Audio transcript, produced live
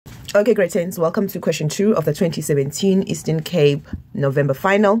Okay, grade 10s, welcome to question 2 of the 2017 Eastern Cape November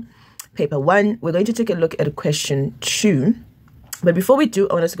final, paper 1. We're going to take a look at question 2. But before we do,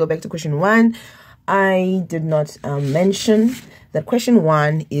 I want us to go back to question 1. I did not mention that question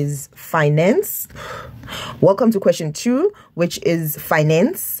 1 is finance. Welcome to question 2, which is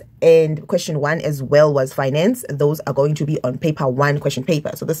finance, and question 1 as well was finance. Those are going to be on paper 1 question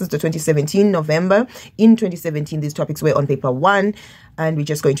paper. So this is the 2017 November. In 2017, these topics were on paper 1, and we're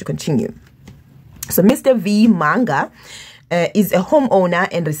just going to continue. So Mr. V. Manga is a homeowner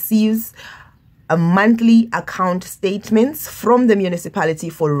and receives a monthly account statements from the municipality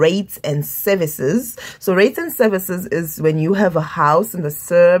for rates and services. So rates and services is when you have a house in the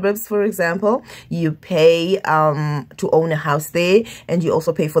suburbs, for example, you pay to own a house there, and you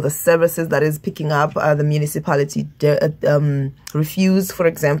also pay for the services that is picking up the municipality refuse, for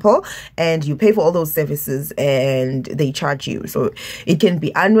example, and you pay for all those services and they charge you. So it can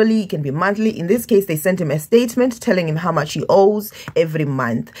be annually, it can be monthly. In this case, they sent him a statement telling him how much he owes every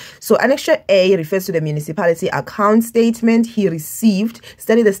month. So annexure A refers to the municipality account statement he received.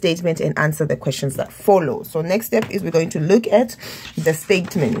 Study the statement and answer the questions that follow. So next step is we're going to look at the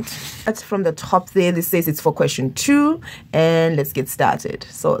statement. That's from the top there. This says it's for question 2, and let's get started.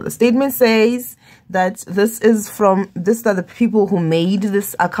 So the statement says that these are the people who made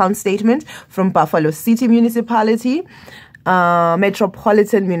this account statement from Buffalo City Municipality,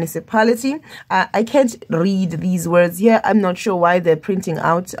 Metropolitan Municipality. I can't read these words here. I'm not sure why they're printing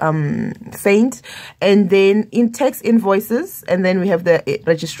out faint. And then in text invoices, and then we have the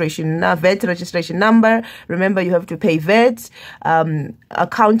registration, VAT registration number. Remember, you have to pay VAT,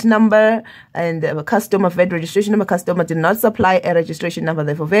 account number, and a customer VAT registration number. Customer did not supply a registration number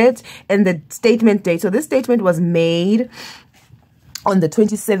there for VAT, and the statement date. So this statement was made on the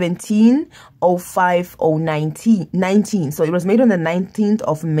 2017-05-019. So it was made on the 19th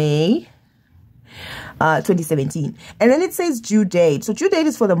of May, 2017. And then it says due date. So due date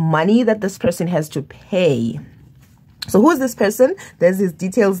is for the money that this person has to pay. So who is this person? There's his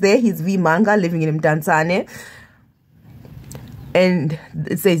details there. He's V. Manga, living in Mdantsane. And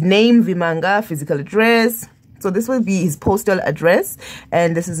it says name, V. Manga, physical address. So this will be his postal address,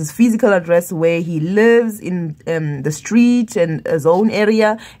 and this is his physical address where he lives in the street and his own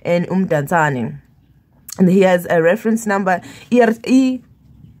area in Mdantsane. And he has a reference number,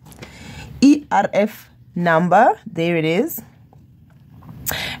 ERF number, there it is.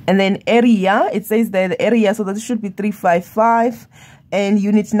 And then area, it says there the area, so that should be 355. And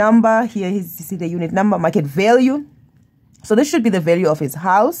unit number, here you see the unit number, market value. So this should be the value of his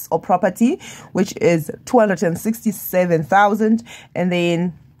house or property, which is 267,000, and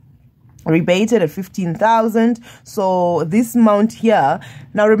then rebated at 15,000. So this amount here.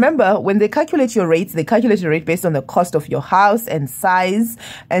 Now remember, when they calculate your rates, they calculate your rate based on the cost of your house and size.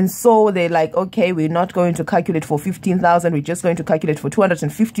 And so they're like, okay, we're not going to calculate for 15,000. We're just going to calculate for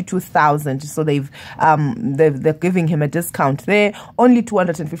 252,000. So they're giving him a discount there. Only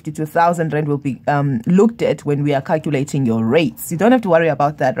 252,000 rand will be looked at when we are calculating your rates. You don't have to worry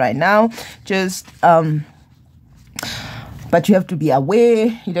about that right now. Just but you have to be aware.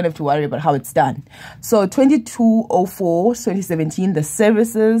 You don't have to worry about how it's done. So 2204 2017, the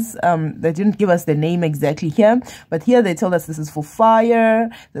services, they didn't give us the name exactly here, but here they told us this is for fire,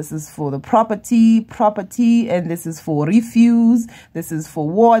 this is for the property, and this is for refuse, this is for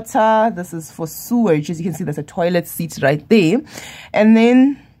water, this is for sewage. As you can see, there's a toilet seat right there. And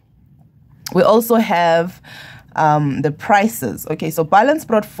then we also have the prices. Okay, so balance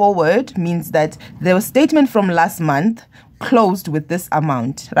brought forward means that there was statement from last month closed with this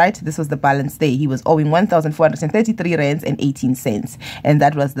amount, right? This was the balance day. He was owing 1,433 rands and 18 cents, and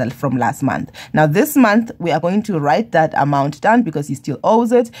that was from last month. Now this month we are going to write that amount down because he still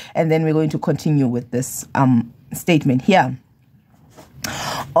owes it, and then we're going to continue with this statement here.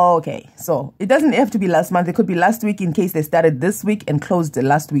 Okay, so it doesn't have to be last month. It could be last week in case they started this week and closed the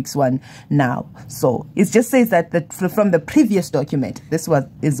last week's one now. So it just says that from the previous document, this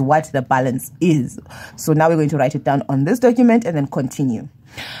is what the balance is. So now we're going to write it down on this document and then continue.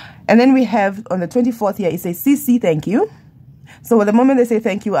 And then we have on the 24th here, it says CC, thank you. So at the moment they say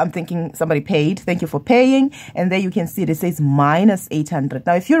thank you, I'm thinking somebody paid. Thank you for paying. And there you can see it says minus 800.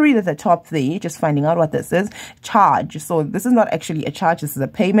 Now, if you read at the top there, just finding out what this is, charge. So this is not actually a charge. This is a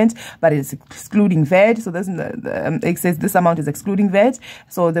payment, but it's excluding VAT. So this, it says this amount is excluding VAT.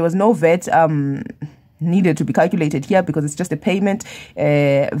 So there was no VAT needed to be calculated here because it's just a payment.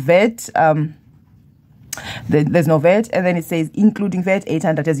 VAT there's no VAT. And then it says including VAT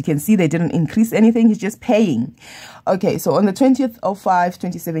 800. As you can see, they didn't increase anything, he's just paying. Okay, so on the 20th of 5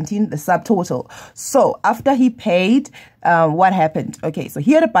 2017, the subtotal. So after he paid, what happened? Okay, so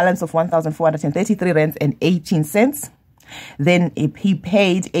he had a balance of 1,433 rands and 18 cents. Then he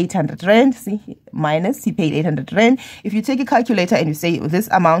paid 800 rand. See, minus, he paid 800 rand. If you take a calculator and you say this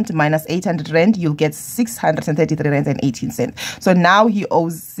amount minus 800 rand, you'll get 633 rand and 18 cents. So now he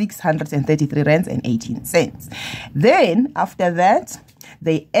owes 633 rand and 18 cents. Then after that,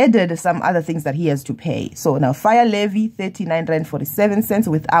 they added some other things that he has to pay. So now fire levy, 39 rand 47 cents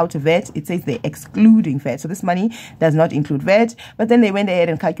without VAT. It says they're excluding VAT. So this money does not include VAT. But then they went ahead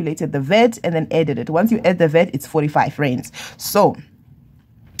and calculated the VAT and then added it. Once you add the VAT, it's 45 rands. So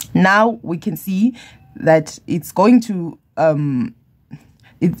now we can see that it's going to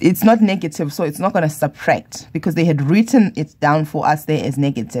it's not negative, so it's not going to subtract because they had written it down for us there as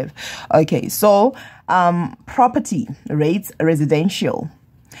negative. Okay, so property rates, residential,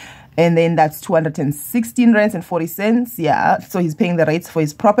 and then that's 216 rands and 40 cents. Yeah, so he's paying the rates for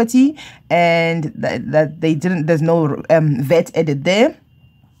his property, and that they didn't, there's no VAT added there.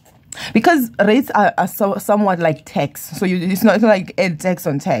 Because rates are somewhat like tax, so it's not like add tax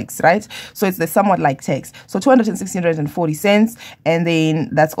on tax, right? So it's somewhat like tax. So 216 rand and 40 cents, and then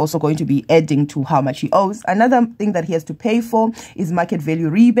that's also going to be adding to how much he owes. Another thing that he has to pay for is market value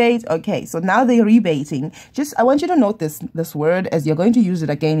rebate. Okay, so now they're rebating. Just I want you to note this word as you're going to use it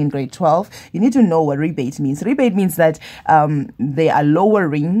again in grade 12. You need to know what rebate means. Rebate means that they are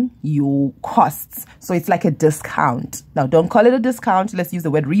lowering your costs, so it's like a discount. Now don't call it a discount. Let's use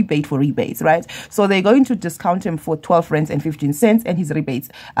the word rebate for rebates, right? So they're going to discount him for 12 rands and 15 cents, and his rebates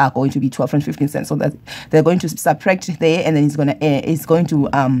are going to be 12 and 15 cents. So that they're going to subtract there, and then he's going to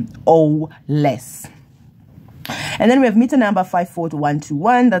owe less. And then we have meter number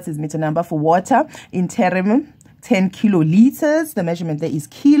 54121. That's his meter number for water. Interim 10 kiloliters. The measurement there is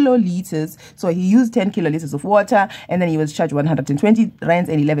kiloliters. So he used 10 kiloliters of water, and then he was charged 120 rands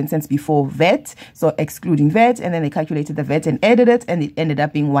and 11 cents before VAT, so excluding VAT. And then they calculated the VAT and added it, and it ended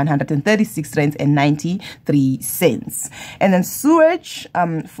up being 136 rands and 93 cents. And then sewage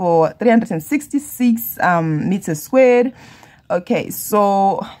for 366 meters squared. Okay,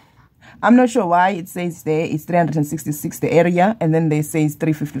 so I'm not sure why it says there it's 366 the area, and then they say it's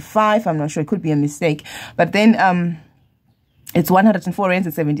 355. I'm not sure, it could be a mistake. But then it's 104 rands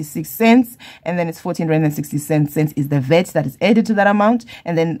and 76 cents, and then it's 14 rands and 60 cents is the VAT that is added to that amount,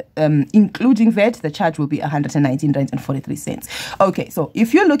 and then including VAT, the charge will be 119 rands and 43 cents. Okay, so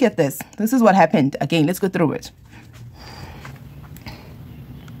if you look at this is what happened. Again, let's go through it.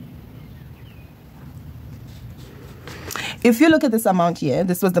 If you look at this amount here,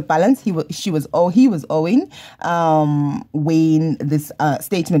 this was the balance he was owing when this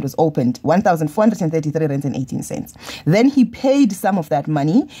statement was opened, 1,433 rands and 18 cents. Then he paid some of that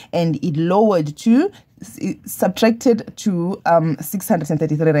money, and it lowered to subtracted to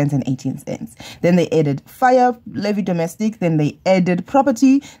 633 rands and 18 cents. Then they added fire levy domestic, then they added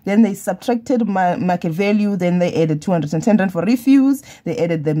property, then they subtracted market value, then they added 210 rand for refuse, they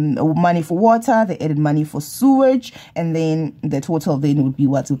added the money for water, they added money for sewage, and then the total then would be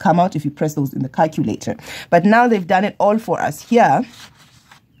what will come out if you press those in the calculator. But now they've done it all for us here.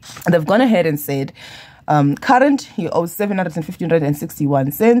 They've gone ahead and said current, he owes 715 rand and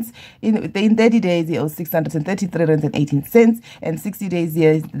 61 cents. In 30 days, he owes 633 rand and 18 cents. And 60 days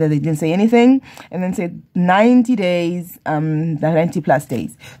here, they didn't say anything. And then said 90 days, the 90 plus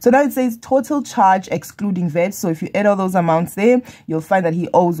days. So now it says total charge excluding VAT. So if you add all those amounts there, you'll find that he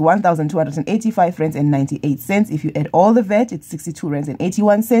owes 1,285 rand and 98 cents. If you add all the VAT, it's 62 rand and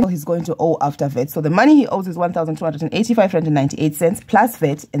 81 cents. So he's going to owe after VAT. So the money he owes is 1,285 rand and 98 cents plus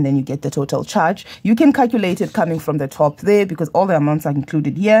VAT, and then you get the total charge. You can calculate it coming from the top there because all the amounts are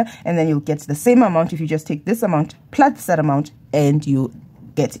included here, and then you'll get the same amount if you just take this amount plus that amount and you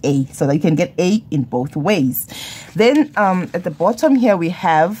get A, so that you can get A in both ways. Then at the bottom here we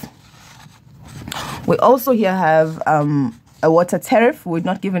also have a water tariff. We're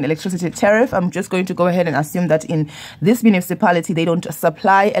not given electricity tariff. I'm just going to go ahead and assume that in this municipality they don't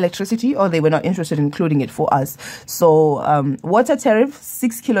supply electricity, or they were not interested in including it for us. So water tariff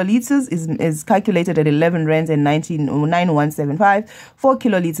 6 kiloliters is calculated at 11 rands and 9175. 4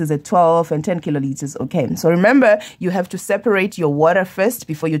 kiloliters at 12, and 10 kiloliters. Okay, so remember you have to separate your water first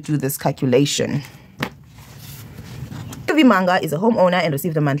before you do this calculation. Vimanga is a homeowner and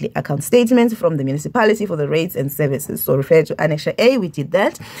received a monthly account statement from the municipality for the rates and services. So refer to Annex A, we did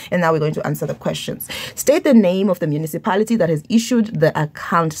that. And now we're going to answer the questions. State the name of the municipality that has issued the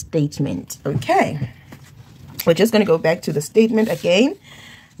account statement. Okay. We're just going to go back to the statement again.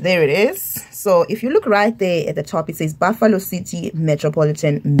 There it is. So if you look right there at the top, it says Buffalo City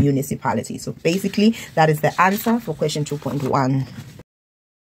Metropolitan Municipality. So basically, that is the answer for question 2.1.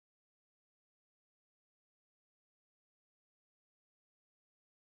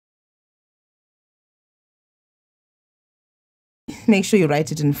 Make sure you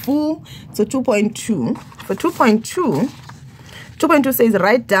write it in full. So 2.2, for 2.2 says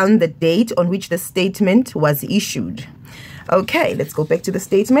write down the date on which the statement was issued. Okay, let's go back to the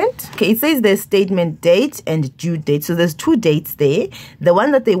statement. Okay, it says there's statement date and due date. So there's two dates there. The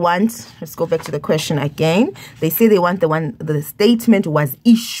one that they want, let's go back to the question again. They say they want the statement was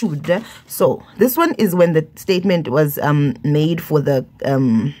issued. So this one is when the statement was made for the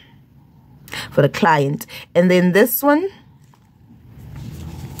client. And then this one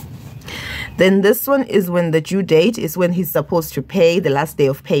is when the due date is when he's supposed to pay, the last day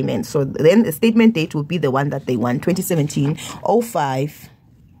of payment. So then the statement date will be the one that they want,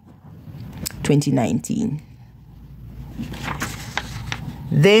 2017-05-2019.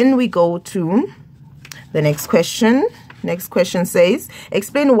 Then we go to the next question. Next question says,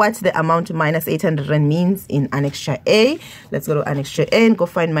 explain what the amount minus 800 Rand means in Annexure A. Let's go to Annexure A and go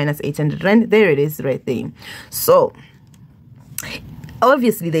find minus 800 Rand. There it is right there. So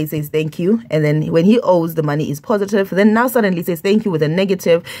obviously they says thank you, and then when he owes, the money is positive. Then now suddenly says thank you with a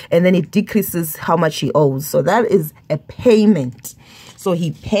negative, and then it decreases how much he owes. So that is a payment. So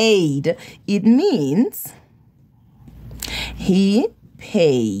he paid. It means he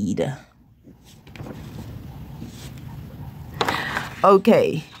paid.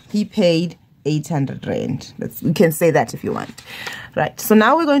 Okay, he paid 800 Rand. We can say that if you want. Right, so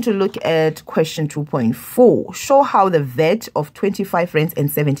now we're going to look at question 2.4. Show how the VAT of 25 Rands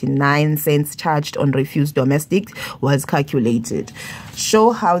and 79 cents charged on refused domestic was calculated.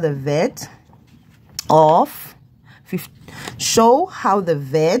 Show how the VAT of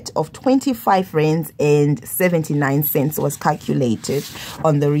 25 Rands and 79 cents was calculated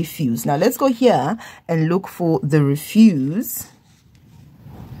on the refuse. Now let's go here and look for the refuse.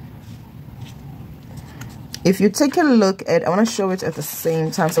 If you take a look at, I want to show it at the same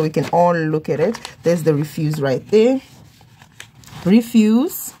time so we can all look at it. There's the refuse right there.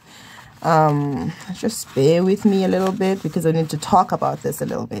 Refuse. Just bear with me a little bit because I need to talk about this a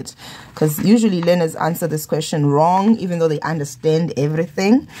little bit. Because usually learners answer this question wrong even though they understand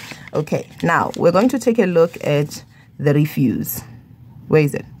everything. Okay, now we're going to take a look at the refuse. Where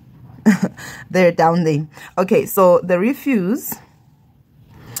is it? There, down there. Okay, so the refuse.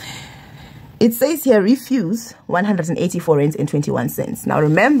 It says here, refuse 184 Rands and 21 cents. Now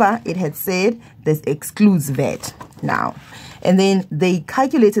remember, it had said this excludes VAT now. And then they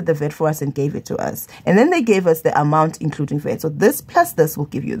calculated the VAT for us and gave it to us. And then they gave us the amount including VAT. So this plus this will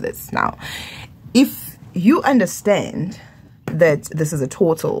give you this. Now, if you understand that this is a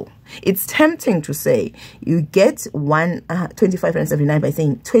total, it's tempting to say you get 25.79 by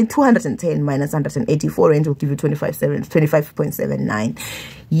saying 210 minus 184 Rand will give you 25.79.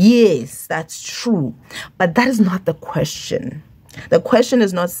 Yes, that's true, but that is not the question. The question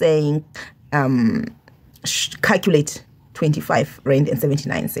is not saying calculate 25 Rand and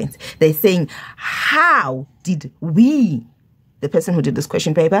 79 cents. They're saying, how did we, the person who did this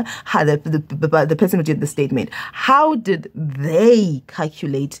question paper, the person who did the statement, how did they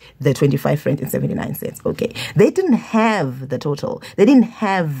calculate the 25 Rand and 79 cents? Okay, they didn't have the total. They didn't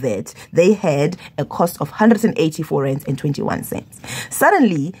have that. They had a cost of 184 Rand and 21 cents.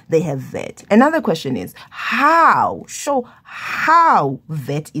 Suddenly, they have that. Another question is, how? Show how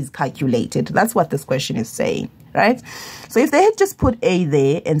VAT is calculated. That's what this question is saying, right? So if they had just put A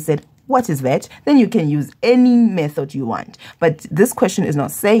there and said, what is VAT? Then you can use any method you want. But this question is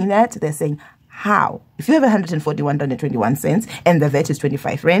not saying that. They're saying how. If you have 141 Rand and 21 cents and the VAT is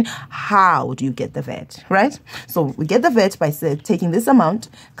 25 Rand, how do you get the VAT, right? So we get the VAT by taking this amount,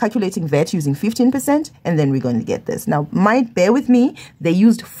 calculating VAT using 15%, and then we're going to get this. Now, bear with me. They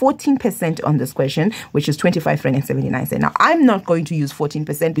used 14% on this question, which is 25 Rand and 79 cents. Now, I'm not going to use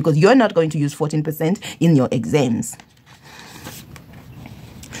 14% because you're not going to use 14% in your exams.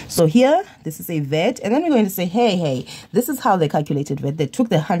 So here, this is a VAT, and then we're going to say, hey, this is how they calculated VAT. They took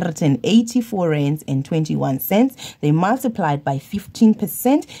the 184 Rands and 21 cents. They multiplied by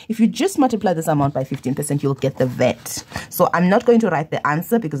 15%. If you just multiply this amount by 15%, you'll get the VAT. So I'm not going to write the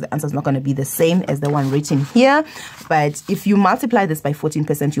answer because the answer is not going to be the same as the one written here. But if you multiply this by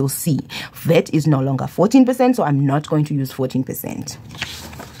 14%, you'll see VAT is no longer 14%, so I'm not going to use 14%.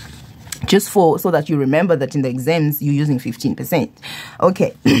 Just so that you remember that in the exams, you're using 15%.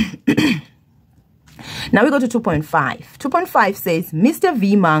 Okay. Now we go to 2.5. 2.5 says Mr.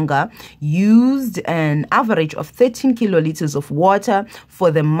 V Manga used an average of 13 kiloliters of water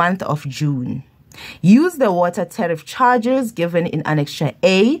for the month of June. Use the water tariff charges given in Annexure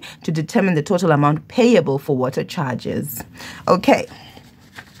A to determine the total amount payable for water charges. Okay.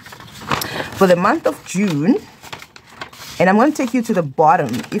 For the month of June, and I'm going to take you to the bottom.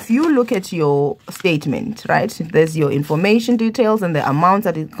 If you look at your statement, right, there's your information details and the amounts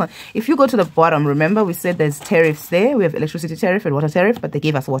that if you go to the bottom, remember we said there's tariffs there. We have electricity tariff and water tariff, but they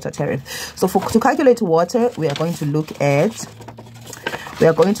gave us water tariff. So to calculate water, we are going to look at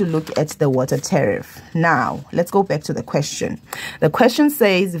the water tariff. Now, let's go back to the question. The question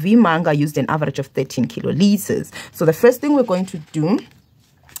says V Manga used an average of 13 kiloliters. So the first thing we're going to do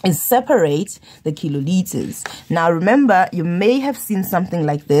is separate the kiloliters. Now remember, you may have seen something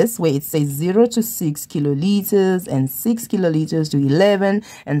like this where it says 0 to 6 kiloliters and 6 kiloliters to 11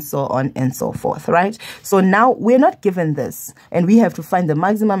 and so on and so forth, right? So now we're not given this and we have to find the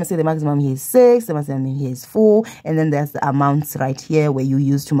maximum and say the maximum here is 6, the maximum here is 4, and then there's the amounts right here where you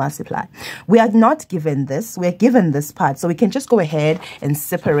use to multiply. We are not given this, we're given this part, so we can just go ahead and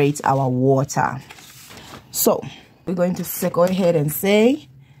separate our water. So we're going to go ahead and say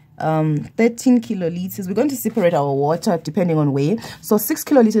 13 kiloliters. We're going to separate our water depending on where. So 6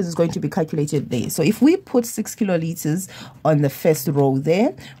 kiloliters is going to be calculated there. So if we put 6 kiloliters on the first row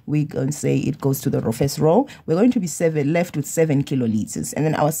there, we're going to say it goes to the first row. We're going to be left with 7 kiloliters. And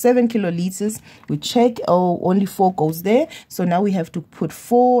then our 7 kiloliters, we check, oh, only 4 goes there. So now we have to put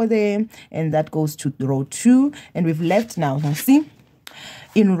 4 there, and that goes to row 2. And we've left now see,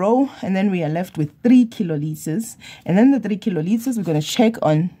 in row, and then we are left with 3 kiloliters. And then the 3 kiloliters, we're going to check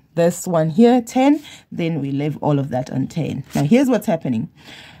on this one here, 10, then we leave all of that on 10. Now here's what's happening.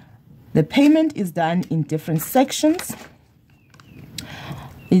 The payment is done in different sections.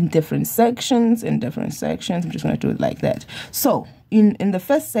 I'm just going to do it like that. So in the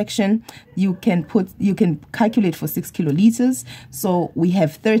first section, you can calculate for 6 kiloliters. So we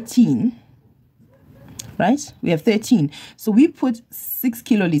have 13. Right? We have 13. So we put 6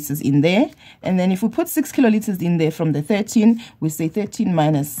 kiloliters in there. And then if we put 6 kiloliters in there from the 13, we say 13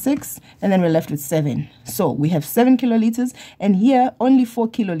 minus 6, and then we're left with 7. So we have 7 kiloliters, and here only 4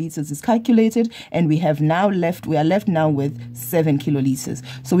 kiloliters is calculated, and we are left now with 7 kiloliters.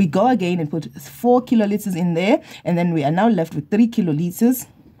 So we go again and put 4 kiloliters in there, and then we are now left with 3 kiloliters.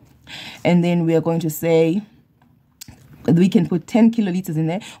 And then we are going to say we can put 10 kiloliters in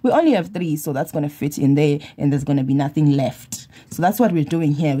there. We only have 3, so that's going to fit in there, and there's going to be nothing left. So that's what we're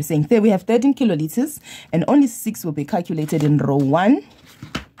doing here. We're saying we have 13 kiloliters, and only 6 will be calculated in row 1.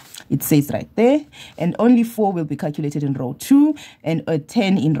 It says right there, and only 4 will be calculated in row 2, and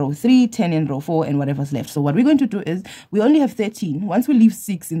 10 in row 3, 10 in row 4, and whatever's left. So what we're going to do is we only have 13. Once we leave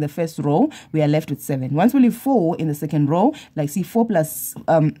 6 in the first row, we are left with 7. Once we leave 4 in the second row, like see 4 plus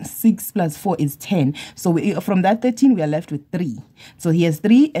 6 plus 4 is 10. So from that 13, we are left with 3. So here's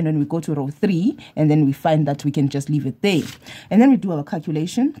 3, and then we go to row 3, and then we find that we can just leave it there. And then we do our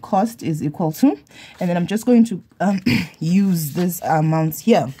calculation. Cost is equal to, and then I'm just going to use these amounts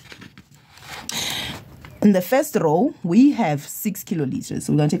here. In the first row, we have 6 kiloliters.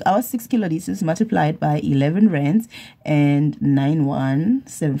 So we're going to take our 6 kiloliters multiplied by 11 rands and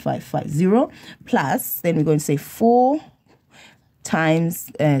 917550 plus, then we're going to say 4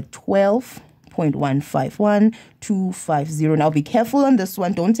 times 12.151250. Now be careful on this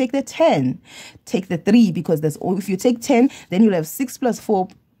one. Don't take the 10. Take the 3, because if you take 10, then you'll have 6 plus 4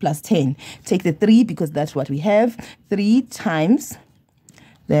 plus 10. Take the 3 because that's what we have. 3 times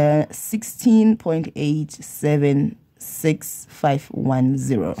the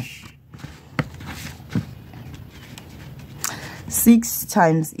 16.876510. 6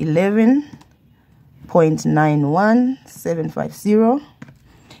 times 11.91750.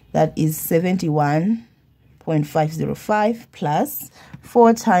 That is 71.505 plus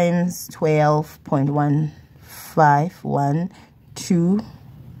 4 times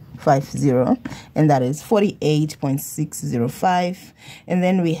 12.151250, and that is 48.605. And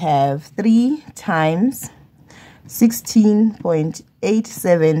then we have 3 times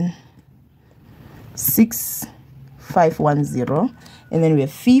 16.876510, and then we have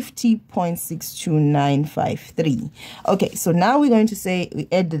 50.62953. Okay, so now we're going to say we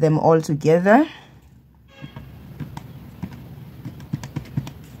add them all together.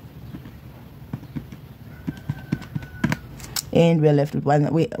 And we're left with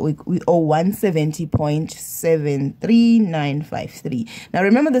we owe 170.73953. Now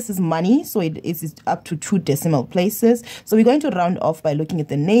remember, this is money, so it is up to 2 decimal places. So we're going to round off by looking at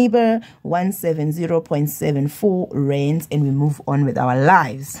the neighbor, 170.74 rands, and we move on with our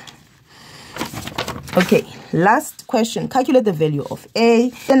lives. Okay, last question. Calculate the value of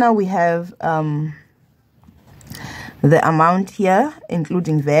A. So now we have the amount here,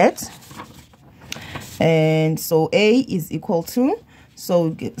 including VAT. And so A is equal to,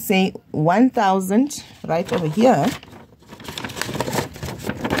 so say 1,000 right over here.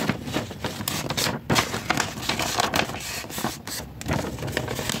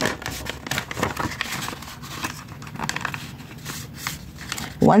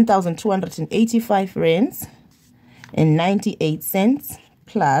 $1,285.98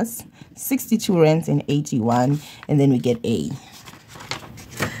 plus 62.81, and then we get A.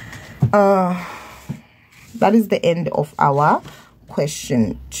 That is the end of our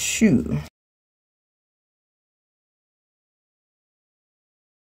question 2.